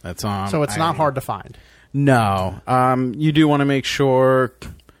 Nice. That's so it's not hard to find. No. You do want to make sure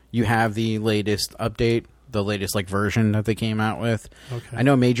you have the latest update, the latest like version that they came out with. Okay. I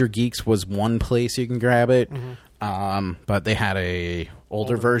know Major Geeks was one place you can grab it, but they had a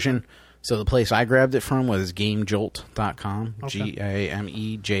older version. So the place I grabbed it from was GameJolt.com,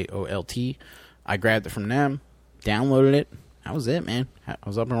 GameJolt. I grabbed it from them, downloaded it. That was it, man. I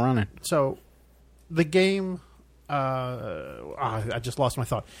was up and running. So the game, I just lost my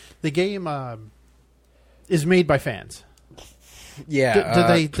thought. The game is made by fans.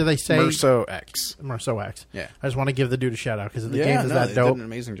 Yeah. Do they say Merso X? Merso X. Yeah. I just want to give the dude a shout out because the game is that dope. They did an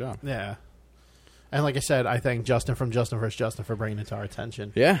amazing job. Yeah. And like I said, I thank Justin from Justin vs. Justin for bringing it to our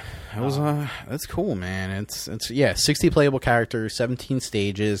attention. Yeah, it was. That's cool, man. It's 60 playable characters, 17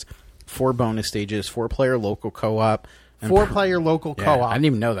 stages, 4 bonus stages, 4-player local co-op, 4-player local co-op. I didn't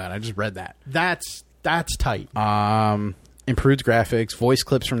even know that. I just read that. That's tight. Improved graphics, voice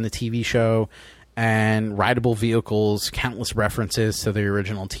clips from the TV show, and rideable vehicles. Countless references to the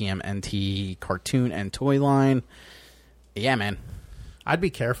original TMNT cartoon and toy line. Yeah, man. I'd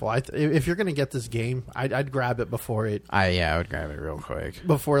be careful. If you're going to get this game, I'd grab it before it. I would grab it real quick.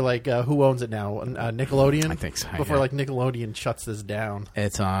 Before like who owns it now? Nickelodeon. I think so. Before like Nickelodeon shuts this down.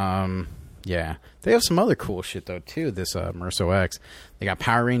 It's yeah. They have some other cool shit though too. This Merso X. They got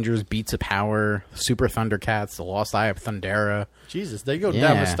Power Rangers, Beats of Power, Super Thundercats, The Lost Eye of Thundera. Jesus, they go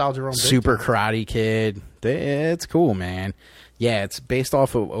down nostalgia road. Super Karate Kid. It's cool, man. Yeah, it's based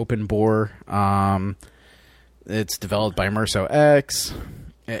off of open bore. It's developed by Merso X.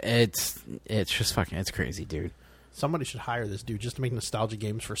 It's just fucking. It's crazy, dude. Somebody should hire this dude just to make nostalgia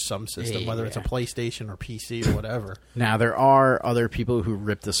games for some system, whether it's a PlayStation or PC or whatever. Now there are other people who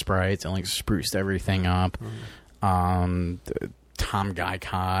rip the sprites and like spruced everything up. Tom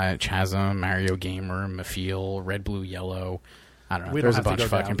Guycott, Chasm, Mario Gamer, Mafeel, Red Blue Yellow. I don't know. There's a bunch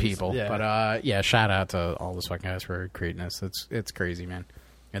of fucking people, but yeah, shout out to all those fucking guys for creating this. It's crazy, man.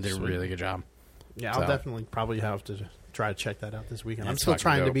 And they did a really good job. Yeah, I'll definitely probably have to try to check that out this weekend. I'm still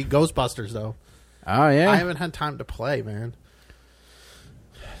trying to beat Ghostbusters, though. Oh, yeah? I haven't had time to play, man.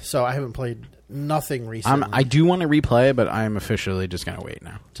 So I haven't played nothing recently. I do want to replay, but I'm officially just going to wait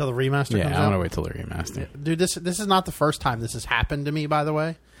now. Till the remaster comes out? Yeah, I want to wait till the remaster. Yeah. Dude, this is not the first time this has happened to me, by the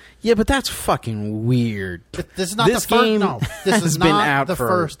way. Yeah, but that's fucking weird. This is not the first. No, this is not the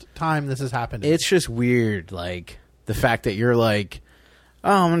first time this has happened to me. It's just weird, like, the fact that you're like...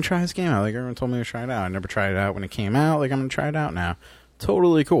 Oh, I'm going to try this game out. Like, everyone told me to try it out. I never tried it out when it came out. Like, I'm going to try it out now.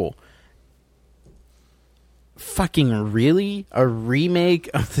 Totally cool. Fucking really? A remake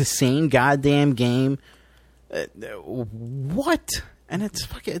of the same goddamn game? What? And it's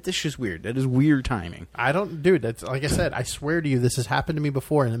just weird. That is weird timing. Dude, that's like I said, I swear to you, this has happened to me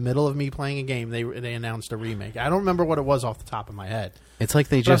before. In the middle of me playing a game, they announced a remake. I don't remember what it was off the top of my head. It's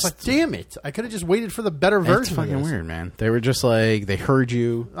like I was like, damn it. I could have just waited for the better version. It's fucking weird, man. They were just like, they heard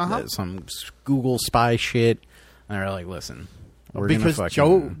you, some Google spy shit, and they were like, listen, we're because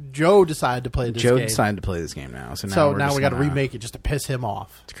Joe decided to play this game. Joe decided to play this game now. So now we got to remake it just to piss him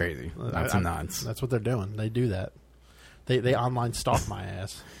off. It's crazy. That's nuts. That's what they're doing. They do that. They online stalk my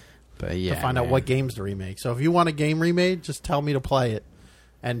ass. But yeah, to find out what games to remake. So if you want a game remade, just tell me to play it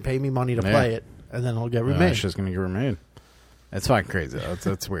and pay me money to play it, and then it'll get remade. It's just going to get remade. It's fucking crazy.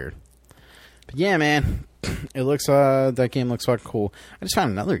 That's weird. But yeah, man, it looks that game looks fucking cool. I just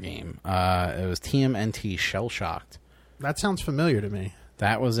found another game. It was TMNT Shell Shocked. That sounds familiar to me.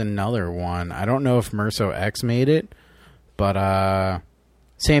 That was another one. I don't know if Merso X made it, but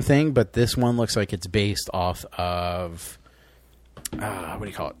same thing. But this one looks like it's based off of what do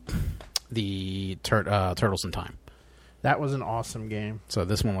you call it? The Turtles in Time. That was an awesome game. So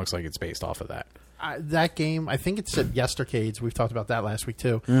this one looks like it's based off of that. That game, I think it's at Yestercades. We've talked about that last week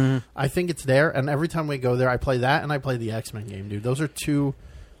too. Mm-hmm. I think it's there, and every time we go there, I play that and I play the X-Men game, dude. Those are two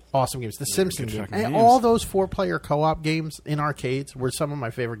awesome games. The Simpsons game. And all those 4-player co-op games in arcades were some of my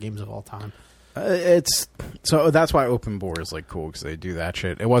favorite games of all time. So that's why Open Board is like cool, because they do that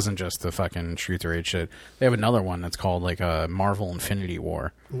shit. It wasn't just the fucking Streets of Rage shit. They have another one that's called like a Marvel Infinity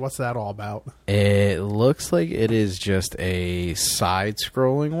War. What's that all about? It looks like it is just a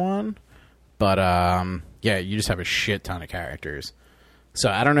side-scrolling one, but yeah, you just have a shit ton of characters. So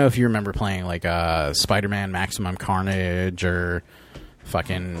I don't know if you remember playing like Spider-Man Maximum Carnage or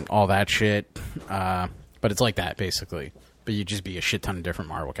fucking all that shit, but it's like that basically. But you just be a shit ton of different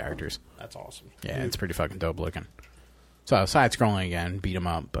Marvel characters. That's awesome. Yeah, it's pretty fucking dope looking. So side scrolling again, beat 'em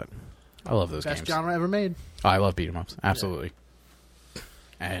up, but I love those Best games. genre ever made. Oh, I love beat 'em ups, absolutely. Yeah.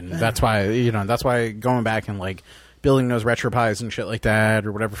 And that's why going back and like building those RetroPies and shit like that,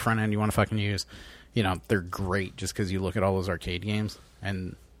 or whatever front end you want to fucking use, they're great just because you look at all those arcade games,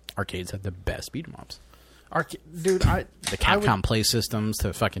 and arcades have the best beat 'em ups. Dude, the Capcom play systems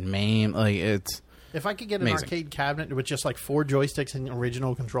to fucking MAME, like it's. If I could get an amazing arcade cabinet with just like 4 joysticks and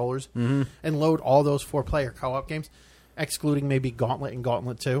original controllers and load all those 4-player co-op games, excluding maybe Gauntlet and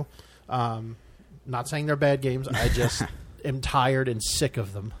Gauntlet 2, not saying they're bad games, I just am tired and sick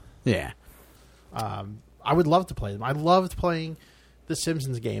of them. Yeah. I would love to play them. I loved playing the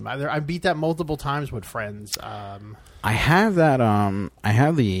Simpsons game. I beat that multiple times with friends. I have that. I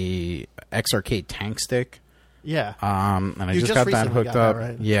have the X Arcade Tank Stick. Yeah. And I just got that hooked up.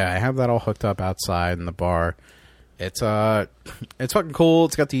 Right? Yeah, I have that all hooked up outside in the bar. It's fucking cool.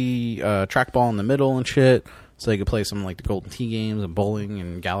 It's got the trackball in the middle and shit, so you can play some like the Golden Tee games and bowling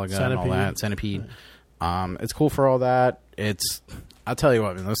and Galaga and all that. Centipede. It's cool for all that. I'll tell you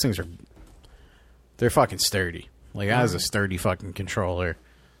what, man, those things they're fucking sturdy. Like that is a sturdy fucking controller.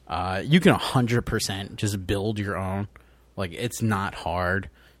 You can 100% just build your own. Like it's not hard.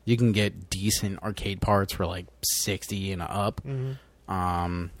 You can get decent arcade parts for like $60 and up. Mm-hmm.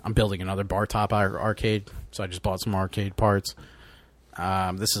 I'm building another bar top arcade, so I just bought some arcade parts.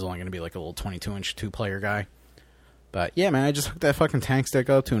 This is only going to be like a little 22-inch 2-player guy. But yeah, man, I just hooked that fucking tank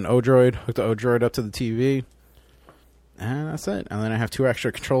stick up to an Odroid, hooked the Odroid up to the TV, and that's it. And then I have 2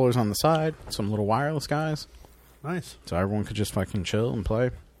 extra controllers on the side, some little wireless guys. Nice. So everyone could just fucking chill and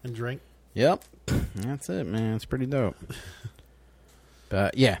play. And drink. Yep. That's it, man. It's pretty dope.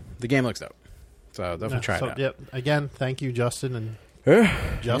 But yeah, the game looks dope. So definitely try it out. Yep. Again, thank you, Justin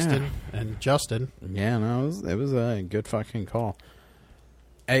and Justin. Yeah, no, it was a good fucking call.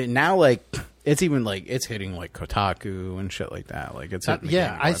 And now, like, it's even like it's hitting like Kotaku and shit like that. Like it's hitting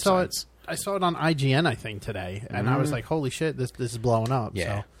I saw it. I saw it on IGN, I think, today, and I was like, "Holy shit, this is blowing up!"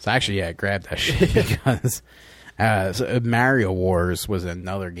 Yeah. So actually, I grabbed that shit because Mario Wars was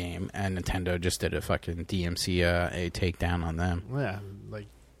another game, and Nintendo just did a fucking DMC a takedown on them. Yeah, like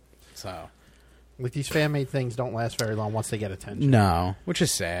these fan-made things don't last very long once they get attention. No, which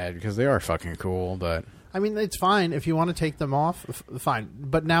is sad because they are fucking cool, but. I mean, it's fine if you want to take them off, fine.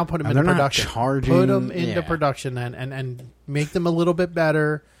 But now put them into production. Put them into production and make them a little bit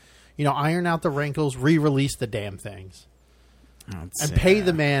better. Iron out the wrinkles, re-release the damn things. Pay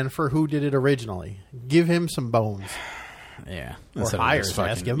the man for who did it originally. Give him some bones. Yeah. Or hire his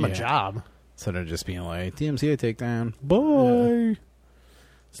ass. Give him a job. Instead of just being like, DMCA takedown. Bye.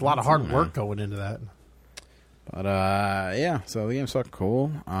 It's a lot of hard work going into that. But, yeah. So the game's fucking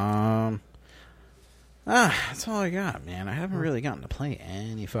cool. That's all I got, man. I haven't really gotten to play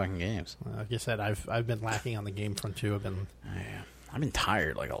any fucking games. Like I said, I've been lacking on the game front too. I've been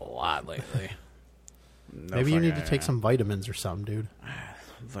tired like a lot lately. Maybe you need to take some vitamins or something, dude.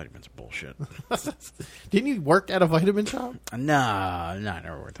 Vitamins are bullshit. Didn't you work at a vitamin shop? No, I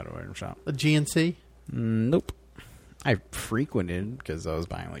never worked at a vitamin shop. A GNC? Nope. I frequented because I was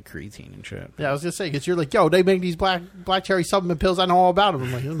buying like creatine and shit. Yeah, I was gonna say because you're like, yo, they make these black cherry supplement pills. I know all about them.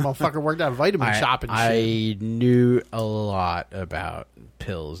 I'm like, this motherfucker worked at a vitamin shop and shit. I knew a lot about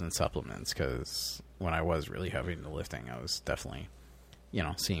pills and supplements because when I was really heavy into lifting, I was definitely,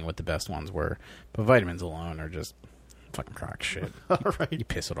 seeing what the best ones were. But vitamins alone are just fucking crock shit. All right, you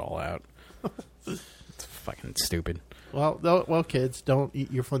piss it all out. It's fucking stupid. Well, kids, don't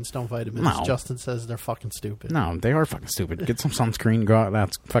eat your Flintstone vitamins. No. Justin says they're fucking stupid. No, they are fucking stupid. Get some sunscreen.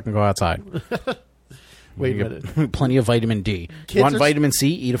 Go outside. Wait a minute. Plenty of vitamin D. Kids You want are- vitamin C?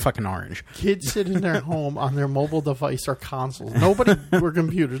 Eat a fucking orange. Kids sit in their home on their mobile device or consoles. Nobody or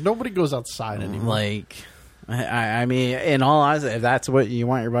computers. Nobody goes outside anymore. Like, I mean, in all honesty, if that's what you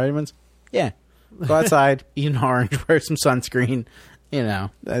want your vitamins, yeah, go outside, eat an orange, wear some sunscreen. You know,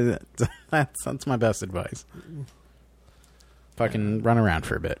 that's my best advice. Fucking run around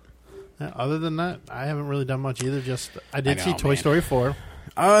for a bit. Other than that, I haven't really done much either. Just I did see know, Toy man. Story 4.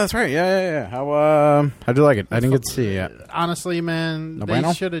 Oh, that's right. Yeah. How'd you like it? I didn't get to see it yet. Honestly, man, No they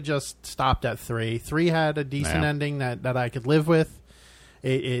bueno? should have just stopped at 3. 3 had a decent Yeah. ending that I could live with.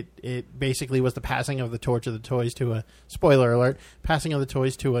 It basically was the passing of the torch of the toys to a spoiler alert, passing of the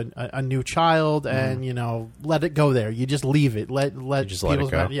toys to a new child, and let it go there. You just leave it. Let just let it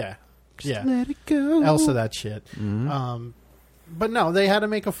people's go. yeah. Let it go. Elsa that shit. Mm-hmm. But no, they had to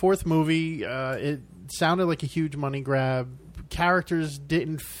make a 4th movie. It sounded like a huge money grab. Characters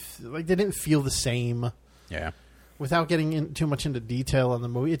didn't feel the same. Yeah. Without getting too much into detail on the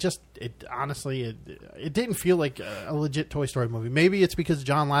movie, it honestly didn't feel like a legit Toy Story movie. Maybe it's because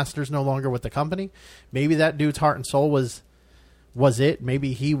John Lasseter's no longer with the company. Maybe that dude's heart and soul was it.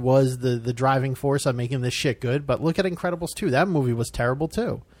 Maybe he was the driving force on making this shit good. But look at Incredibles 2. That movie was terrible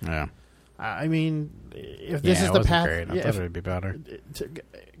too. Yeah. I mean, if this Yeah, is it the wasn't path, great. I thought it'd be better.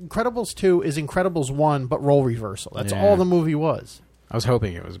 Incredibles 2 is Incredibles 1, but role reversal. That's Yeah. all the movie was. I was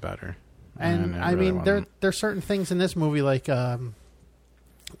hoping it was better. And it I really mean, wasn't. there's certain things in this movie, like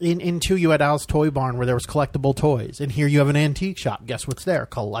in 2 you had Al's Toy Barn where there was collectible toys, and here you have an antique shop. Guess what's there?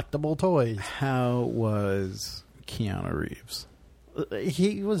 Collectible toys. How was Keanu Reeves?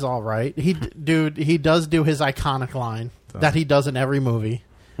 He was all right. He does do his iconic line that he does in every movie.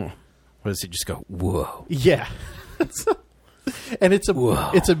 What does he just go, whoa? Yeah. And it's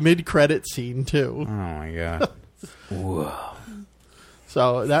Whoa. a mid-credit scene too. Oh, my God. Whoa.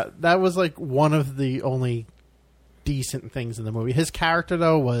 So that was like one of the only decent things in the movie. His character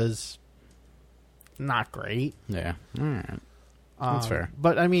though was not great. Yeah. All right. That's fair.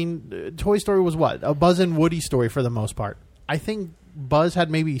 But I mean, Toy Story was what? A Buzz and Woody story for the most part. I think Buzz had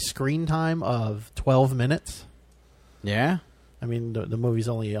maybe screen time of 12 minutes. Yeah? I mean, the movie's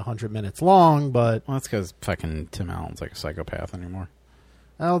only 100 minutes long, but Well, that's because fucking Tim Allen's like a psychopath anymore.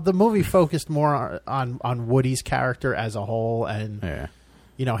 the movie focused more on Woody's character as a whole, and Yeah.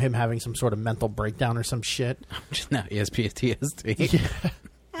 him having some sort of mental breakdown or some shit. Just now, ESPTSD.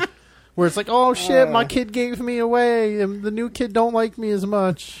 Yeah. Where it's like, oh shit, my kid gave me away, and the new kid don't like me as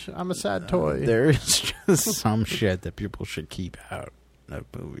much. I'm a sad toy. There's just some shit that people should keep out of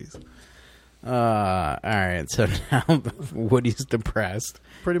movies. All right, so now Woody's depressed.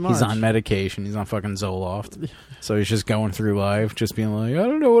 Pretty much. He's on medication. He's on fucking Zoloft. So he's just going through life, just being like, I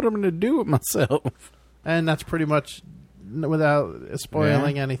don't know what I'm going to do with myself. And that's pretty much, without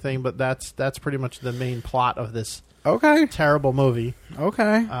spoiling anything, but that's pretty much the main plot of this Okay. terrible movie.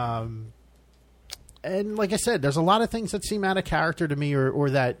 Okay. And like I said, there's a lot of things that seem out of character to me, or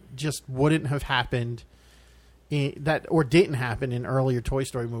that just wouldn't have happened, or didn't happen in earlier Toy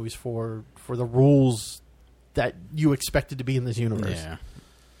Story movies for the rules that you expected to be in this universe. Yeah.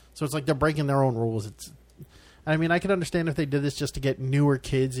 So it's like they're breaking their own rules. I mean, I could understand if they did this just to get newer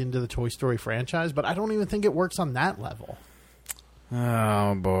kids into the Toy Story franchise, but I don't even think it works on that level.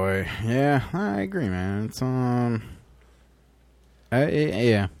 Oh boy, yeah, I agree, man. It's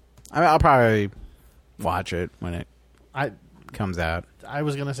yeah, I'll probably watch it when it I comes out,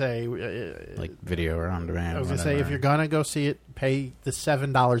 was gonna say, like video or on demand. I was gonna say, if you're gonna go see it, pay the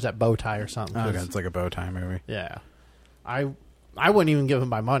 $7 at Bowtie or something. oh, 'cause- God, it's like a bow tie movie. Yeah, I wouldn't even give him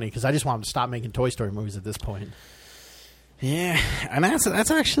my money because I just want him to stop making Toy Story movies at this point. Yeah, and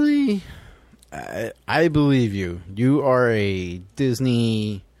that's actually, I believe you. You are a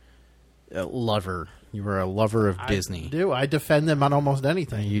Disney lover. You are a lover of Disney. I defend them on almost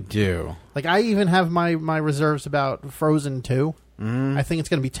anything. You do. Like, I even have my reserves about Frozen 2. I think it's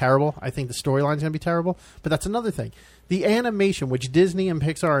going to be terrible. I think the storyline's going to be terrible. But that's another thing. The animation, which Disney and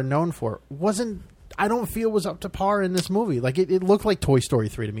Pixar are known for, I don't feel was up to par in this movie. Like, it looked like Toy Story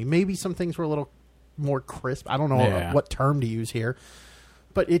 3 to me. Maybe some things were a little more crisp. I don't know what term to use here.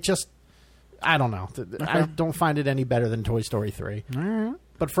 But it just, I don't know. I don't find it any better than Toy Story 3. All right.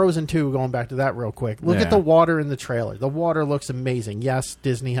 But Frozen 2, going back to that real quick, look at the water in the trailer. The water looks amazing. Yes,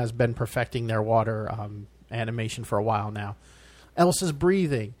 Disney has been perfecting their water animation for a while now. Elsa's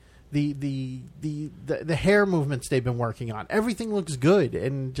breathing, the hair movements they've been working on, everything looks good,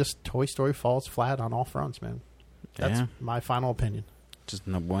 and just Toy Story falls flat on all fronts, man. That's my final opinion. Just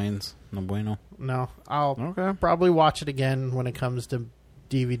no bueno. No, I'll probably watch it again when it comes to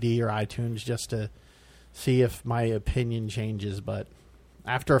DVD or iTunes just to see if my opinion changes, but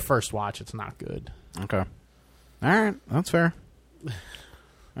After a first watch, it's not good. Okay. All right. That's fair.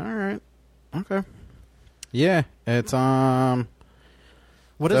 All right. Okay. Yeah. It's What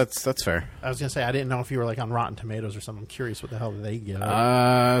is? that's fair. I was gonna say I didn't know if you were like on Rotten Tomatoes or something. I'm curious what the hell they give.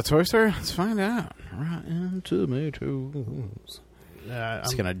 Toy Story. Let's find out. Rotten Tomatoes.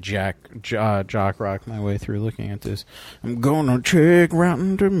 Just gonna jock rock my way through looking at this. I'm gonna check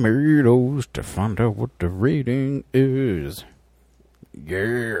Rotten Tomatoes to find out what the rating is.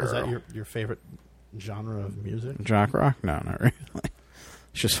 Yeah. Is that your favorite genre of music? Jock rock? No, not really.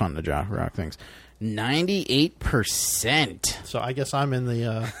 It's just fun to jock rock things. 98%. So I guess I'm in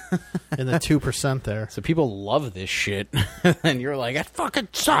the 2% there. So people love this shit, and you're like, it fucking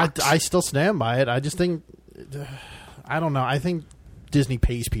sucks. I still stand by it. I just think, I don't know. I think Disney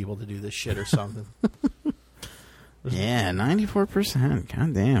pays people to do this shit or something. Yeah, 94%.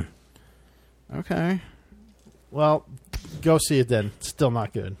 God damn. Okay. Well, go see it then. It's still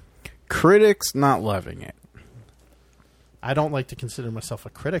not good. Critics not loving it. I don't like to consider myself a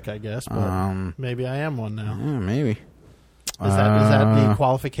critic, I guess, but maybe I am one now. Yeah, maybe. Is that the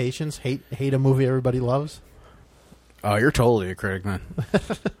qualifications? Hate a movie everybody loves? Oh, you're totally a critic, man.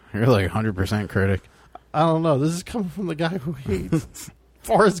 You're like 100% critic. I don't know. This is coming from the guy who hates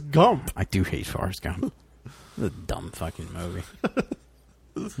Forrest Gump. I do hate Forrest Gump. It's a dumb fucking movie.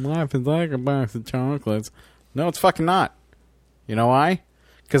 Life is like a box of chocolates. No, it's fucking not. You know why?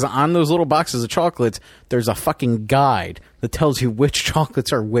 Because on those little boxes of chocolates, there's a fucking guide that tells you which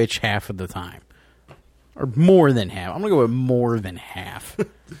chocolates are which half of the time. Or more than half. I'm going to go with more than half.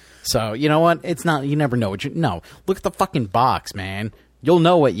 So, you know what? It's not, you never know what you, no. Look at the fucking box, man. You'll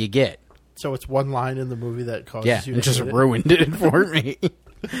know what you get. So it's one line in the movie that causes you to it just hate it? ruined it for me.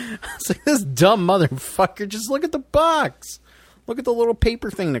 It's like, this dumb motherfucker, just look at the box. Look at the little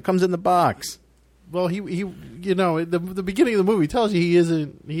paper thing that comes in the box. Well, he you know, the beginning of the movie tells you he's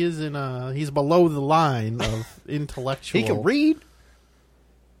below the line of intellectual. He can read,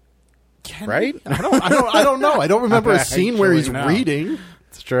 right? I don't know. I don't remember a scene where he's reading.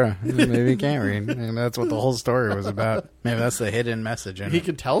 It's true. Maybe he can't read. And that's what the whole story was about. Maybe that's the hidden message in He it.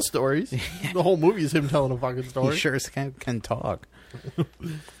 can tell stories. The whole movie is him telling a fucking story. He sure as can talk.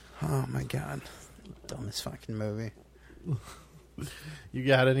 Oh, my God. Dumbest fucking movie. You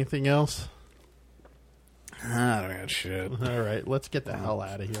got anything else? I don't got shit. All right, let's get the hell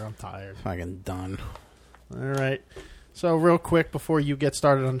out of here. I'm tired. Fucking done. All right. So real quick before you get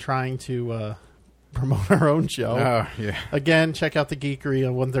started on trying to promote our own show. Oh, yeah. Again, check out the Geekery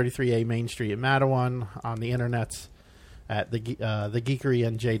on 133A Main Street in Matawan, on the internets at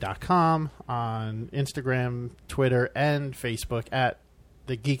thegeekerynj.com, on Instagram, Twitter, and Facebook at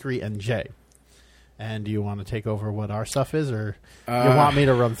the Geekery NJ. And do you want to take over what our stuff is, or you want me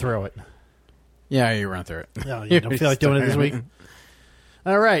to run through it? Yeah, you run through it. No, you don't feel like doing it this week?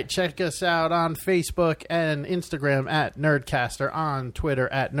 All right, check us out on Facebook and Instagram at Nerdcaster, on Twitter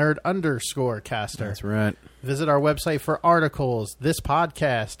at Nerd_caster. That's right. Visit our website for articles, this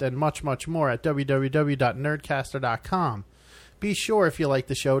podcast, and much, much more at www.nerdcaster.com. Be sure, if you like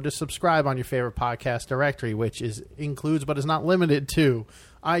the show, to subscribe on your favorite podcast directory, which includes but is not limited to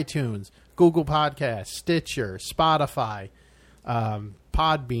iTunes, Google Podcasts, Stitcher, Spotify,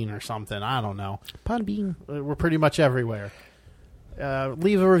 Podbean or something. I don't know. Podbean. We're pretty much everywhere.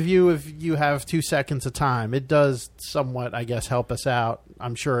 Leave a review if you have 2 seconds of time. It does somewhat, I guess, help us out.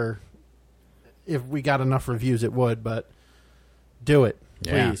 I'm sure if we got enough reviews, it would, but do it,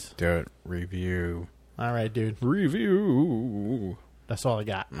 please. Yeah, do it. Review. All right, dude. Review. That's all I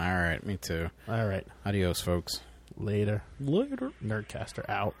got. All right, me too. All right. Adios, folks. Later. Later. Nerdcaster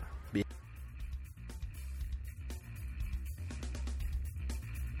out.